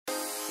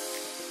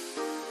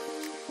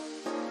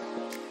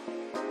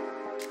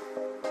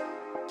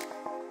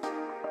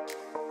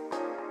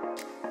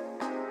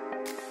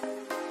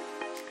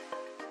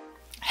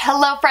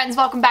Hello friends,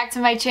 welcome back to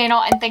my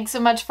channel and thanks so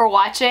much for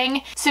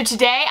watching. So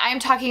today I am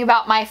talking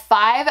about my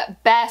 5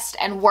 best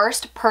and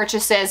worst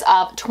purchases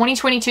of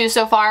 2022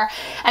 so far,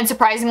 and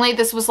surprisingly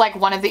this was like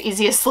one of the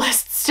easiest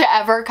lists to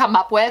ever come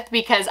up with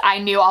because I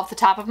knew off the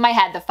top of my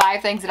head the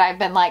 5 things that I've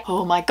been like,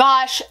 oh my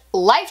gosh,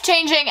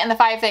 life-changing, and the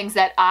 5 things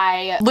that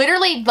I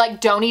literally like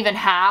don't even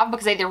have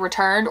because they're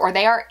returned or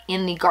they are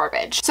in the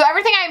garbage. So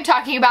everything I am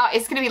talking about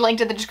is going to be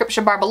linked in the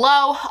description bar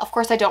below. Of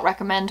course I don't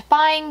recommend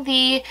buying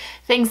the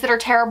things that are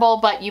terrible,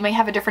 but you may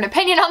have a different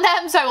opinion on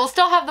them, so I will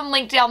still have them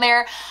linked down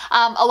there,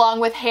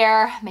 along with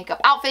hair,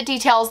 makeup, outfit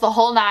details, the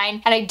whole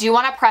 9. And I do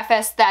want to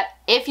preface that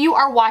if you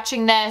are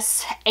watching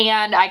this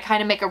and I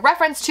kind of make a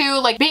reference to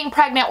like being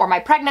pregnant or my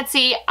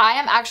pregnancy, I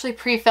am actually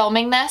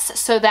pre-filming this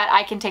so that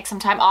I can take some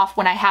time off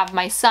when I have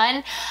my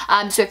son.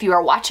 So if you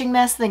are watching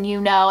this, then you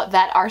know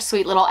that our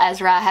sweet little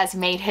Ezra has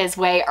made his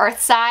way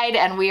earthside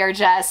and we are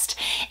just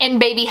in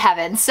baby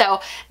heaven. So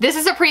this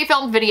is a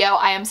pre-filmed video.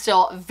 I am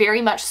still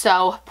very much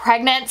so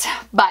pregnant,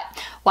 but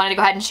wanted to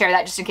go ahead and share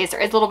that just in case there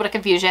is a little bit of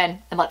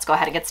confusion, and let's go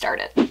ahead and get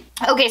started.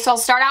 Okay, so I'll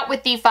start out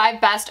with the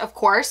 5 best, of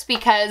course,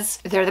 because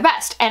they're the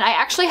best. And I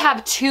actually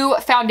have 2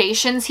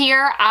 foundations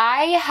here.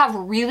 I have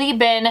really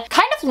been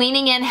kind of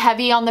leaning in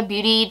heavy on the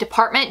beauty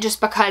department just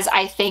because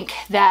I think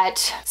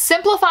that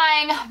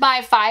simplifying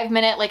my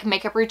 5-minute like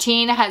makeup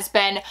routine has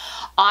been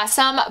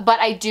awesome, but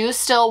I do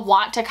still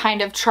want to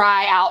kind of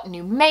try out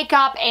new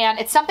makeup, and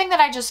it's something that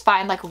I just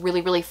find like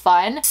really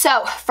fun.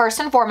 So first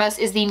and foremost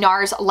is the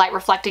NARS Light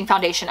Reflecting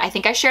Foundation. I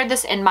think I shared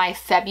this in my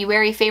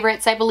February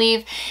favorites, I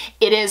believe.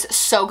 It is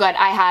so good.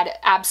 I had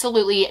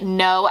absolutely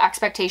no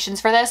expectations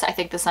for this. I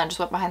think the sun just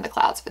went behind the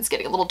clouds, but it's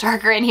getting a little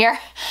darker in here.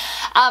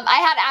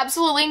 I had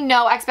absolutely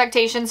no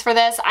expectations for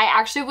this. I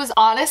actually was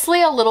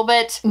honestly a little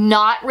bit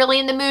not really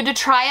in the mood to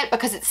try it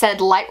because it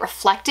said light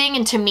reflecting,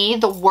 and to me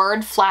the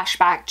word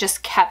flashback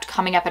just kept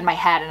coming up in my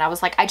head, and I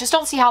was like, I just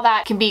don't see how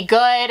that can be good,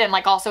 and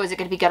like also is it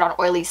going to be good on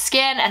oily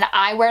skin? And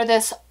I wear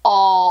this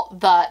all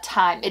the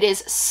time. It is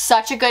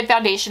such a good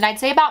foundation. I'd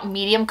say about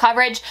medium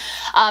coverage.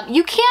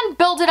 You can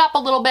build it up a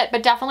little bit,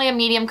 but definitely a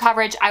medium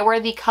coverage. I wear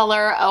the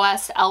color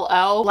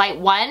OSLO Light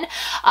 1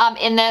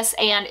 in this,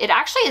 and it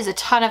actually is a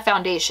ton of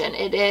foundation.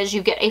 It is,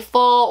 you get a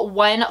full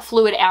 1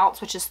 fluid ounce,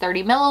 which is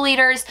 30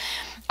 milliliters.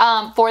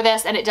 For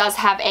this, and it does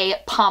have a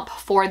pump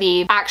for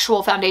the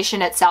actual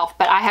foundation itself,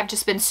 but I have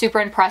just been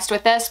super impressed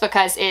with this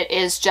because it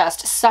is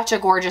just such a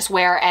gorgeous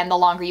wear, and the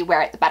longer you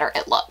wear it, the better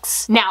it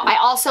looks. Now, I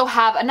also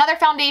have another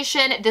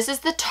foundation. This is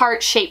the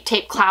Tarte Shape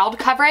Tape Cloud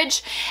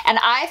Coverage, and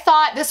I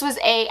thought this was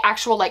a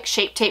actual like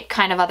Shape Tape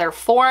kind of other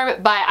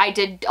form, but I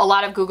did a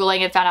lot of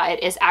Googling and found out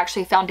it is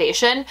actually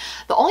foundation.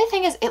 The only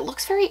thing is it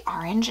looks very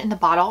orange in the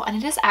bottle, and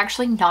it is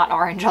actually not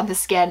orange on the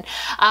skin.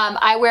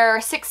 I wear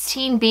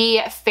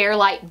 16B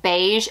Fairlight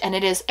Beige, and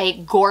it is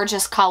a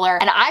gorgeous color,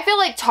 and I feel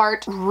like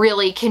Tarte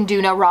really can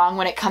do no wrong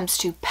when it comes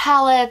to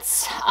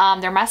palettes.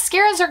 Their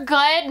mascaras are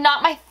good,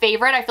 not my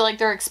favorite. I feel like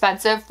they're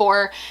expensive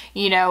for,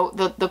 you know,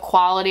 the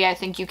quality. I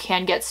think you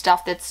can get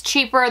stuff that's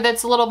cheaper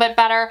that's a little bit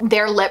better.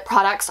 Their lip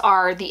products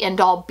are the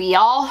end-all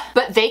be-all,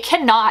 but they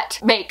cannot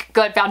make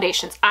good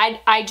foundations. I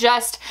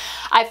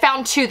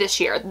found 2 this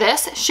year.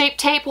 This Shape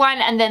Tape one,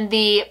 and then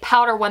the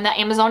powder one, the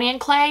Amazonian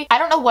clay. I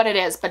don't know what it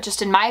is, but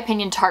just in my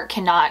opinion, Tarte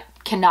cannot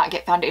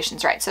get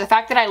foundations right. So the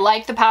fact that I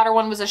like the powder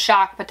one was a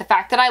shock, but the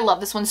fact that I love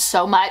this one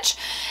so much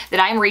that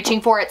I'm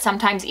reaching for it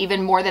sometimes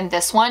even more than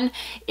this one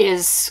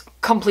is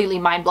completely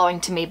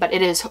mind-blowing to me, but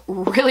it is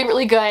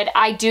really good.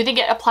 I do think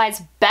it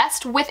applies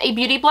best with a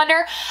beauty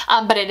blender,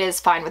 but it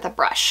is fine with a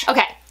brush.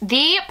 Okay,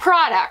 the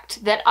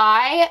product that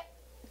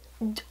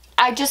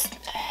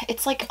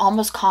it's like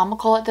almost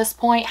comical at this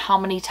point how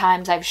many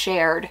times I've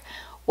shared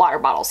water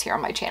bottles here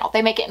on my channel.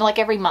 They make it in like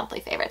every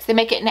monthly favorites. They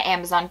make it in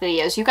Amazon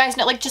videos. You guys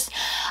know, like, just,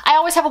 I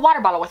always have a water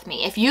bottle with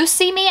me. If you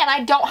see me and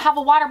I don't have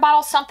a water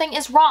bottle, something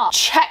is wrong.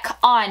 Check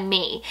on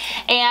me.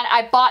 And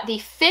I bought the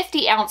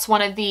 50 ounce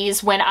one of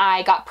these when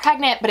I got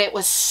pregnant, but it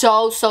was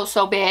so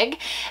big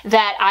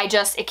that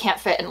it can't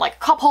fit in like a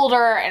cup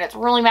holder, and it's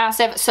really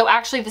massive. So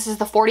actually this is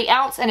the 40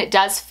 ounce, and it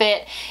does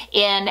fit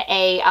in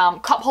a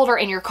cup holder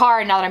in your car.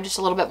 And now that I'm just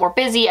a little bit more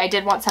busy, I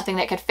did want something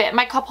that could fit in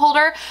my cup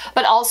holder.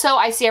 But also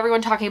I see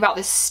everyone talking about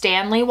this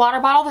Stanley water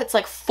bottle that's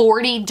like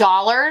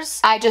 $40.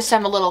 I just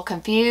am a little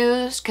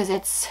confused because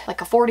it's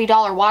like a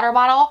 $40 water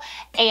bottle,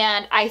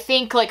 and I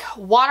think like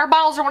water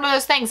bottles are one of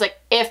those things, like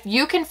if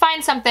you can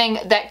find something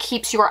that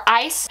keeps your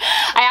ice.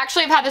 I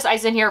actually have had this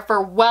ice in here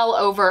for well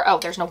over, oh,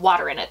 there's no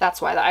water in it,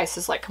 that's why the ice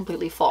is like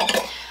completely full.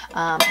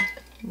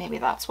 Maybe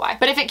that's why.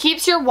 But if it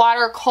keeps your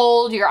water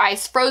cold, your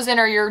ice frozen,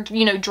 or your,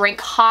 you know,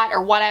 drink hot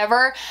or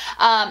whatever,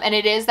 and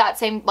it is that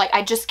same, like,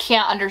 I just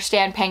can't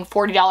understand paying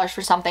 $40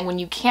 for something when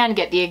you can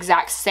get the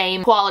exact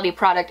same quality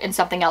product in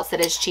something else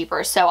that is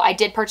cheaper. So I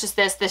did purchase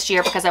this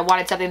year because I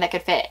wanted something that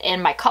could fit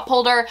in my cup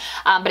holder,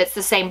 but it's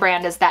the same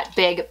brand as that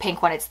big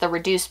pink one. It's the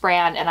Reduced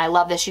brand, and I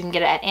love this. You can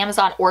get it at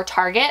Amazon or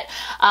Target,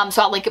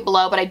 so I'll link it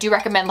below, but I do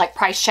recommend like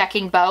price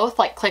checking both,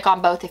 like click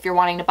on both if you're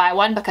wanting to buy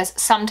one, because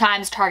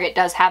sometimes Target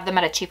does have them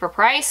at a cheaper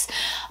price. price,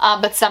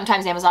 but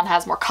sometimes Amazon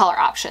has more color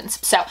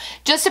options. So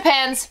just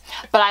depends,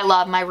 but I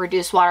love my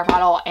reduced water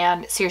bottle.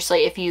 And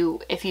seriously, if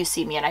you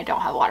see me and I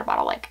don't have a water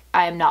bottle, like,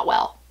 I am not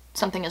well.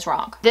 Something is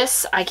wrong.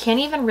 This, I can't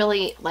even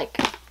really, like,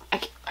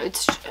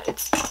 it's,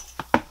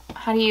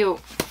 how do you,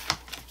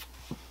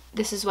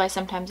 this is why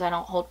sometimes I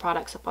don't hold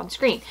products up on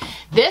screen.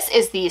 This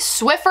is the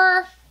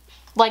Swiffer,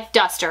 like,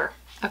 duster,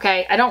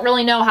 okay? I don't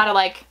really know how to,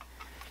 like,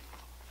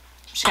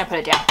 I'm just gonna put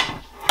it down.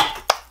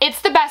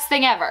 It's the best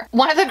thing ever.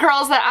 One of the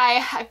girls that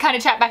I kind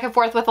of chat back and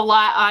forth with a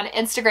lot on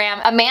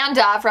Instagram,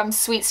 Amanda from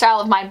Sweet Style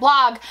of Mine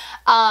blog,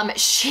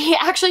 she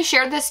actually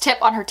shared this tip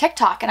on her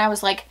TikTok, and I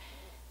was like,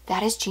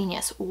 that is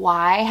genius.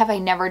 Why have I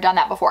never done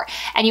that before?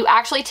 And you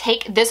actually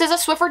take, this is a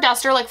Swiffer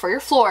duster, like, for your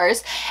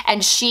floors,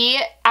 and she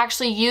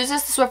actually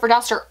uses the Swiffer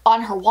duster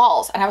on her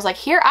walls. And I was like,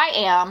 here I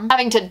am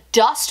having to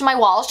dust my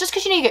walls, just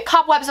because, you know, you get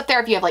cobwebs up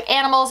there. If you have, like,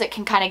 animals, it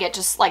can kind of get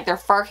just, like, their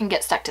fur can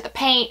get stuck to the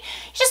paint.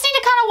 You just need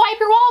to kind of wipe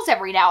your walls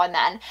every now and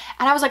then.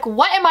 And I was like,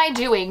 what am I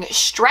doing?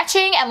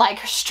 Stretching and, like,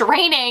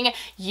 straining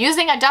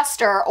using a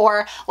duster,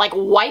 or, like,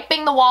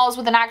 wiping the walls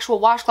with an actual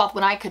washcloth,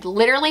 when I could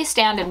literally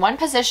stand in one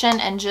position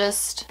and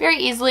just very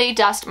easily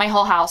dust my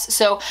whole house.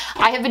 So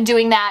I have been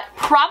doing that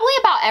probably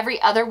about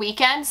every other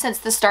weekend since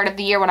the start of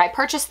the year when I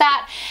purchased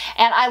that,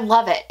 and I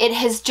love it. It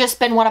has just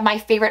been one of my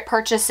favorite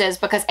purchases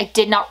because I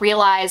did not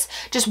realize,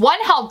 just one,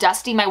 how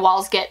dusty my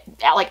walls get,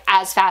 like,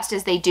 as fast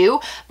as they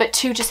do, but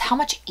two, just how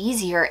much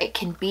easier it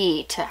can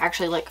be to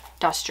actually, like,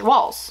 dust your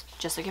walls.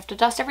 Just like you have to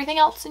dust everything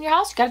else in your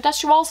house, you gotta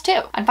dust your walls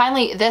too. And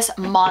finally, this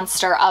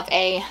monster of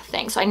a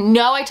thing. So I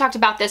know I talked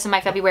about this in my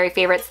February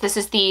favorites. This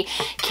is the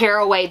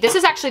Caraway. This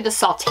is actually the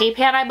saute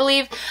pan, I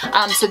believe.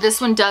 So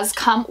this one does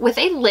come with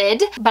a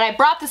lid, but I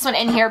brought this one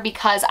in here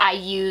because I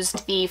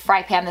used the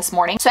fry pan this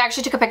morning. So I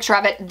actually took a picture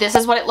of it. This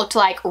is what it looked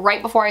like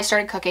right before I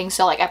started cooking.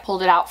 So, like, I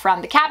pulled it out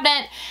from the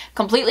cabinet,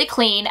 completely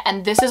clean,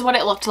 and this is what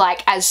it looked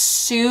like as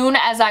soon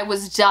as I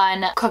was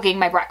done cooking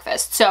my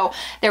breakfast. So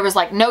there was,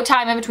 like, no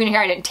time in between here.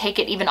 I didn't take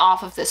it even off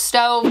of the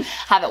stove,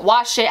 haven't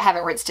washed it,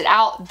 haven't rinsed it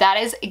out. That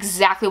is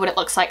exactly what it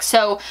looks like.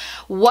 So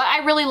what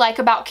I really like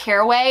about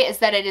Caraway is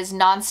that it is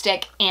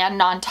non-stick and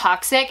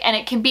non-toxic, and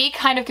it can be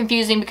kind of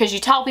confusing because you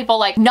tell people,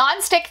 like,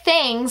 non-stick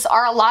things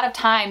are a lot of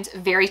times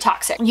very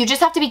toxic. You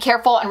just have to be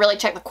careful and really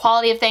check the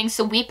quality of things.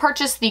 So we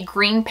purchased the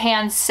green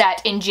pan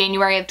set in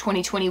January of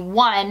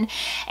 2021,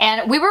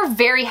 and we were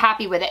very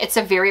happy with it. It's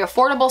a very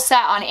affordable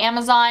set on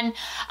Amazon,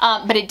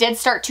 but it did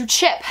start to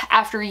chip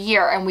after a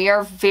year, and we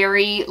are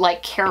very,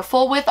 like,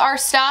 careful with our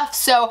stuff.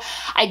 So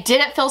I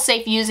didn't feel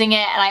safe using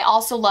it, and I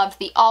also loved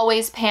the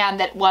Always pan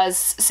that was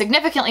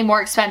significantly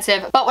more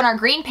expensive. But when our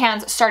green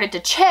pans started to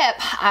chip,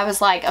 I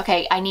was like,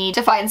 okay, I need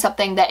to find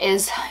something that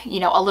is, you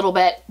know, a little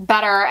bit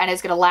better and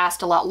is gonna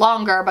last a lot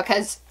longer,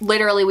 because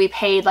literally we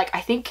paid, like,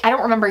 I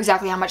don't remember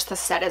exactly how much the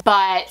set is,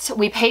 but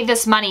we paid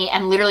this money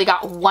and literally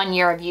got 1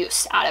 year of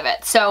use out of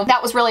it. So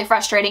that was really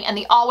frustrating, and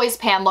the Always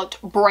pan looked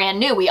brand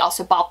new. We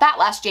also bought that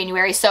last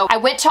January. So I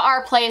went to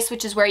our place,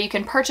 which is where you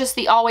can purchase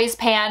the Always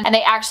pan, and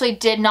they actually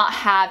did not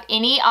have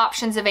any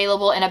options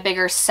available in a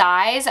bigger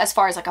size as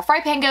far as, like, a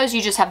fry pan goes.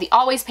 You just have the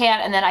Always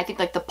pan, and then I think,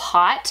 like, the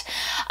pot.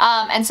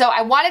 And so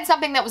I wanted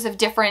something that was of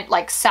different,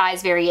 like,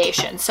 size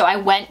variation. So I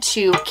went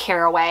to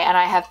Caraway, and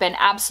I have been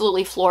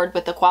absolutely floored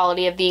with the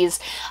quality of these.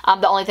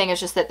 The only thing is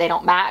just that they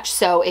don't match.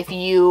 So if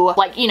you,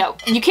 like, you know,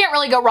 you can't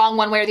really go wrong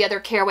one way or the other,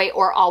 Caraway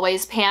or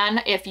Always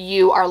pan, if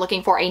you are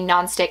looking for a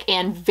non-stick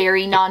and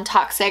very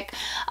non-toxic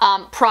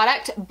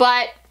product.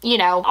 But, you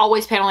know,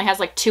 Always pan only has,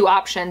 like, 2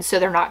 options, so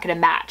they're not gonna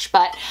match.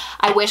 But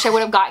I wish I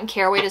would have gotten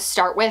Caraway to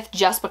start with,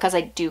 just because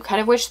I do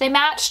kind of wish they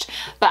matched.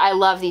 But I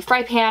love the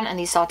fry pan and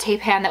the saute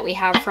pan that we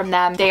have from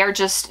them. They are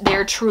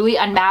truly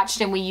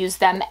unmatched, and we use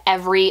them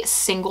every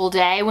single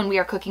day when we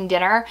are cooking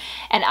dinner,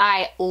 and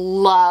I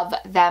love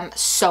them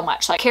so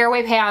much. Like,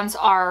 Caraway pans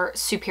are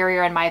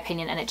superior in my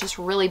opinion, and it just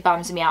really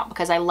bums me out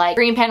because I like,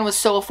 green pan was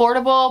so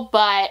affordable,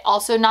 but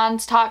also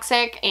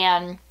non-toxic,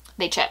 and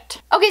they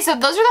chipped. Okay, so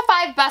those are the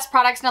 5 best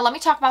products. Now let me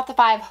talk about the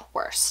 5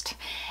 worst.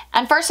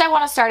 And first I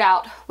want to start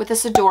out with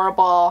this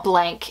adorable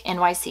blank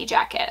NYC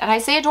jacket. And I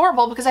say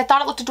adorable because I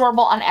thought it looked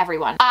adorable on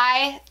everyone.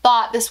 I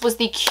thought this was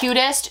the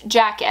cutest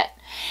jacket.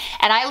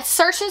 And I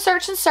searched and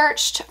searched and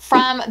searched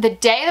from the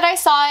day that I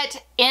saw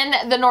it in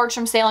the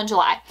Nordstrom sale in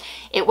July.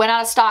 It went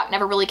out of stock,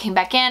 never really came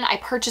back in. I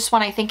purchased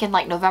one, I think, in,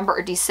 like, November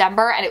or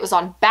December, and it was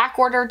on back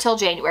order till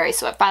January.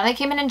 So it finally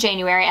came in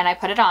January, and I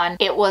put it on.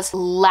 It was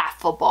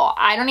laughable.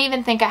 I don't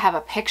even think I have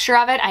a picture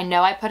of it. I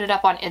know I put it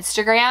up on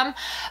Instagram,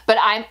 but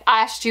I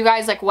asked you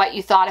guys, like, what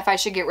you thought if I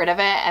should get rid of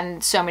it,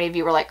 and so many of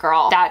you were like,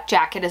 girl, that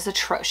jacket is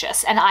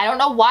atrocious. And I don't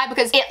know why,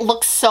 because it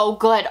looks so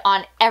good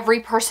on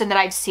every person that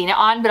I've seen it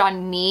on, but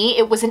on me,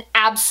 it was an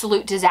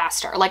absolute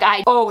disaster. Like,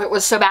 oh, it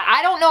was so bad.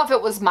 I don't know if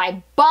it was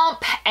my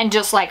bump and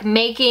just, like,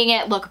 making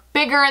it look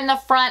bigger in the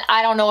front.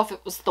 I don't know if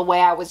it was the way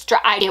I was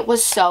dressed. It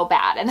was so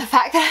bad. And the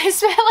fact that I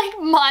spent,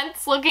 like,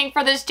 months looking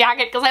for this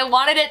jacket because I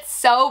wanted it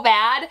so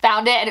bad,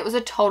 found it, and it was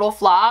a total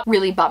flop,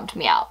 really bummed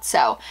me out.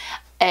 So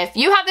If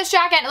you have this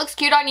jacket and it looks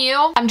cute on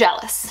you, I'm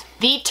jealous.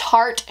 The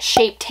Tarte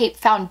Shape Tape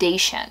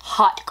Foundation.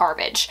 Hot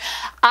garbage.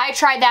 I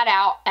tried that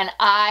out and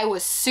I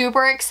was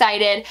super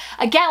excited.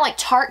 Again, like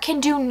Tarte can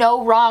do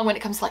no wrong when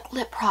it comes to like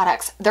lip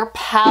products. Their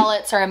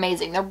palettes are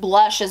amazing. Their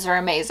blushes are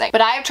amazing.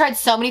 But I have tried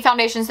so many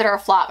foundations that are a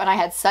flop, and I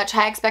had such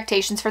high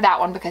expectations for that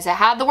one because it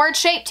had the word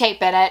Shape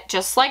Tape in it,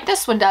 just like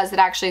this one does that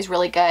actually is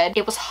really good.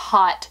 It was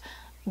hot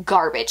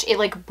garbage. It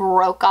like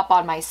broke up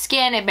on my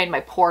skin. It made my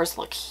pores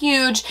look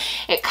huge.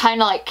 It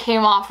kind of like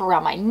came off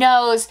around my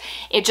nose.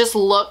 It just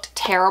looked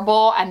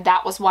terrible, and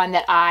that was one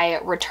that I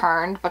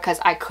returned because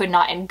I could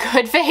not in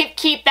good faith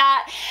keep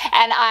that.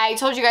 And I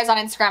told you guys on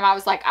Instagram, I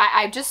was like,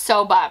 I'm just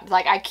so bummed.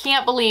 Like, I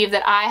can't believe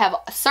that I have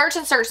searched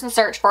and searched and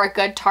searched for a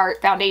good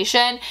Tarte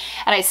foundation and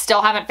I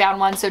still haven't found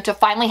one. So to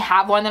finally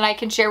have one that I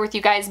can share with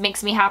you guys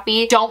makes me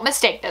happy. Don't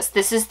mistake this.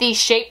 This is the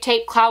Shape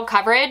Tape Cloud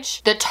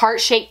Coverage, the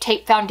Tarte Shape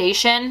Tape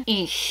Foundation.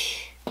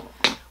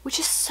 Which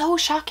is so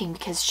shocking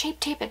because Shape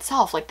Tape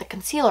itself, like the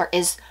concealer,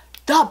 is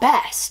the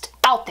best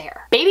out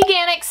there.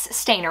 Babyganics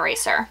Stain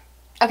Eraser.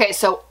 Okay,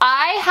 so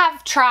I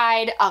have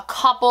tried a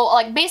couple,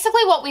 like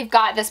basically what we've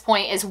got at this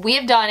point is we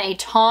have done a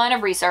ton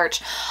of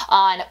research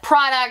on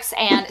products,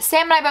 and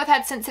Sam and I both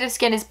had sensitive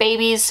skin as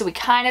babies, so we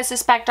kind of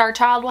suspect our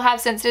child will have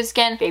sensitive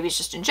skin. Babies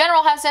just in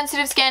general have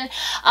sensitive skin.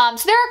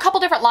 So there are a couple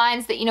different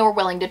lines that, you know, we're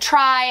willing to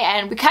try,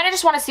 and we kind of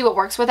just want to see what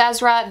works with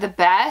Ezra the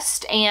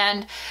best,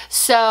 and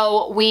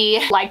so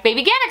we like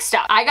Babyganics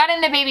stuff. I got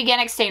into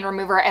Babyganics Stain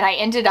Remover and I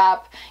ended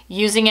up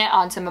using it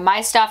on some of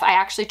my stuff. I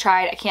actually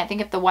tried, I can't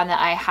think of the one that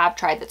I have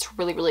tried that's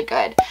really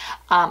good.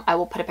 I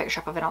will put a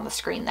picture up of it on the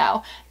screen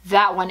though.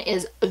 That one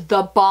is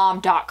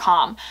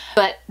thebomb.com.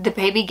 But the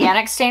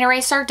Babyganics Stain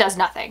Eraser does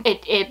nothing.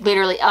 It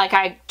literally, like,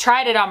 I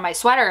tried it on my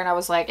sweater and I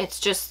was like, it's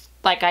just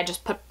like I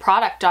just put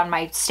product on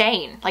my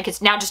stain. Like,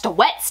 it's now just a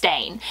wet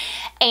stain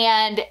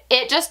and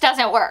it just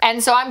doesn't work.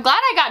 And so I'm glad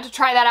I got to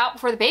try that out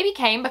before the baby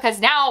came, because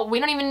now we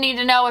don't even need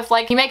to know if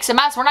like he makes a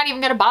mess. We're not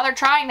even gonna bother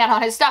trying that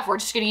on his stuff. We're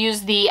just gonna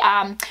use the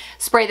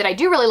spray that I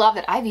do really love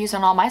that I've used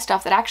on all my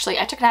stuff that actually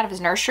I took it out of his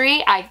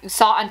nursery. I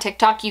saw on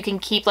TikTok you can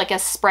keep like a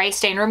spray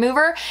stain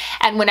remover,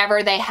 and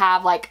whenever they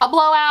have like a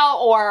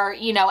blowout or,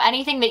 you know,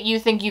 anything that you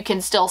think you can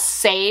still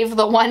save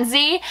the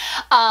onesie,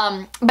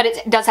 but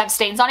it does have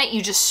stains on it,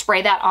 you just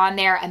spray that on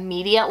there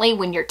immediately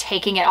when you're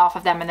taking it off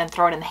of them and then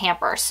throw it in the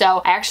hamper.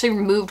 So I actually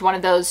removed one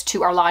of those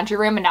to our laundry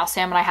room, and now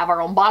Sam and I have our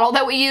own bottle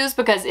that we use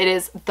because it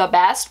is the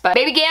best. But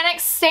Babyganics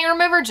Stain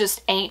Remover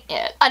just ain't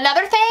it.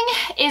 Another thing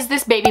is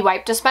this baby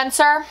wipe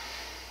dispenser.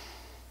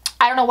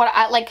 I don't know what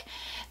I like.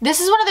 This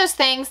is one of those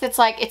things that's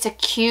like, it's a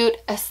cute,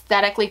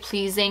 aesthetically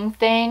pleasing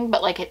thing,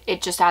 but like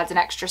it just adds an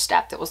extra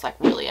step that was like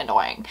really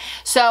annoying.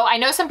 So I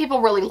know some people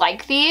really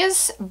like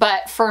these,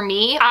 but for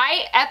me,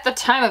 at the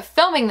time of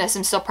filming this,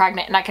 I'm still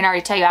pregnant, and I can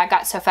already tell you I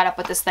got so fed up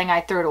with this thing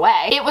I threw it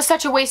away. It was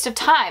such a waste of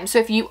time. So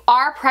if you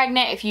are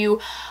pregnant, if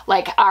you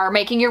like are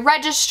making your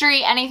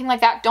registry, anything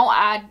like that, don't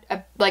add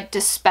a like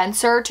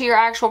dispenser to your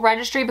actual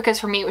registry, because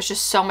for me it was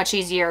just so much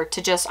easier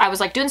to just, I was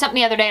like doing something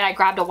the other day and I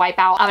grabbed a wipe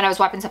out and I was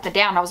wiping something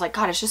down and I was like,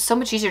 God, it's just so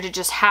much easier to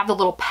just have the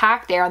little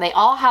pack there, and they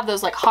all have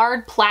those like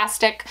hard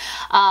plastic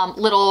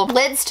little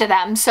lids to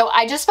them. So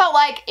I just felt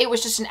like it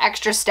was just an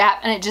extra step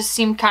and it just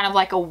seemed kind of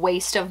like a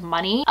waste of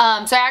money.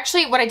 So I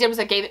actually, what I did was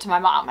I gave it to my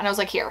mom and I was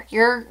like, here,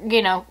 you're,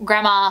 you know,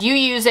 grandma, you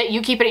use it,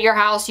 you keep it at your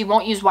house, you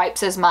won't use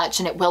wipes as much,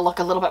 and it will look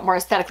a little bit more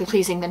aesthetically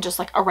pleasing than just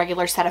like a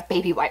regular set of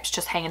baby wipes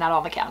just hanging out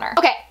on the counter.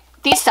 Okay,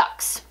 these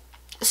socks.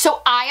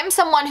 So I am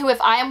someone who,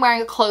 if I am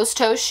wearing a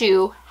closed-toe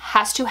shoe,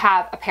 has to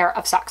have a pair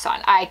of socks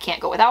on. I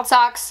can't go without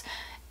socks.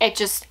 It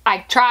just, I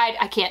tried,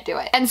 I can't do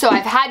it. And so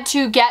I've had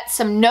to get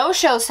some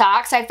no-show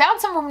socks. I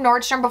found some from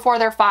Nordstrom before,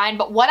 they're fine,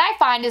 but what I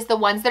find is the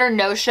ones that are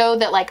no-show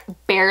that like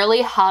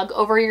barely hug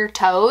over your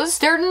toes,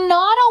 they're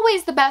not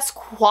always the best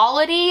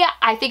quality.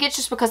 I think it's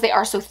just because they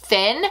are so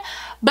thin,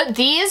 but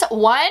these,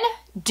 one,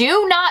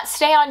 do not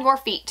stay on your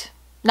feet.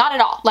 Not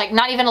at all, like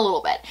not even a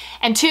little bit.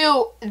 And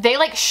two, they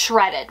like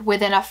shredded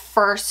within a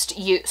first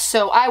use.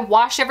 So I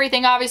wash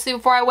everything obviously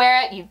before I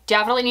wear it. You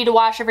definitely need to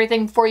wash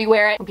everything before you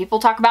wear it. When people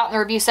talk about in the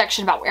review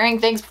section about wearing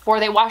things before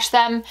they wash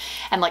them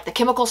and like the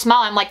chemical smell,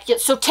 I'm like, yeah,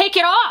 so take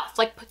it off.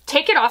 Like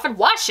take it off and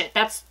wash it.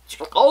 That's,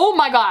 oh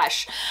my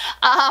gosh.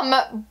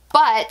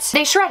 But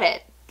they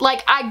shredded.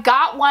 Like I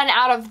got one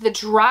out of the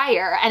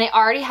dryer and it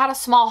already had a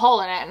small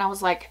hole in it, and I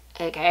was like,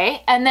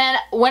 okay. And then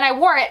when I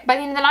wore it, by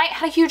the end of the night, it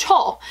had a huge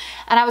hole.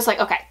 And I was like,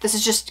 okay, this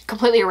is just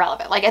completely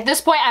irrelevant. Like at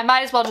this point, I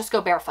might as well just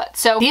go barefoot.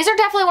 So these are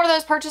definitely one of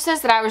those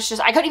purchases that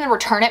I couldn't even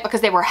return it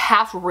because they were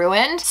half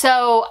ruined.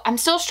 So I'm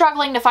still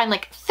struggling to find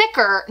like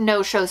thicker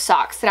no-show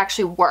socks that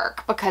actually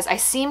work, because I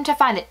seem to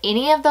find that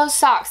any of those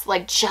socks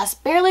like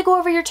just barely go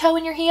over your toe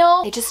and your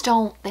heel,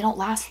 they don't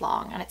last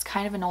long, and it's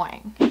kind of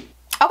annoying.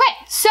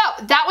 Okay, so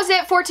that was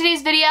it for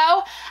today's video.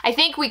 I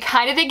think we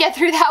kind of did get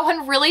through that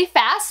one really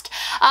fast.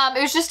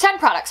 It was just 10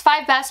 products,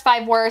 5 best,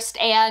 5 worst,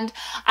 and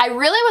I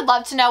really would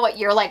love to know what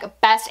your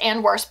like best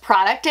and worst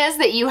product is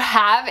that you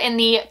have in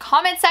the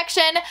comment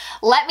section.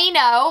 Let me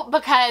know,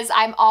 because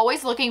I'm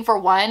always looking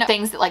for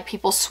things that like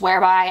people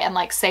swear by and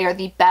like say are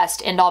the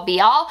best end all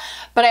be all,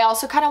 but I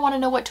also kind of want to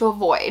know what to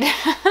avoid.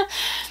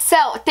 So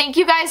thank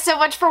you guys so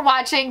much for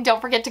watching. Don't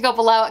forget to go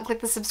below and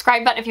click the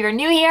subscribe button if you're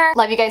new here.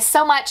 Love you guys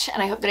so much,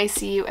 and I hope that I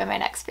see you in my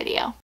next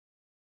video.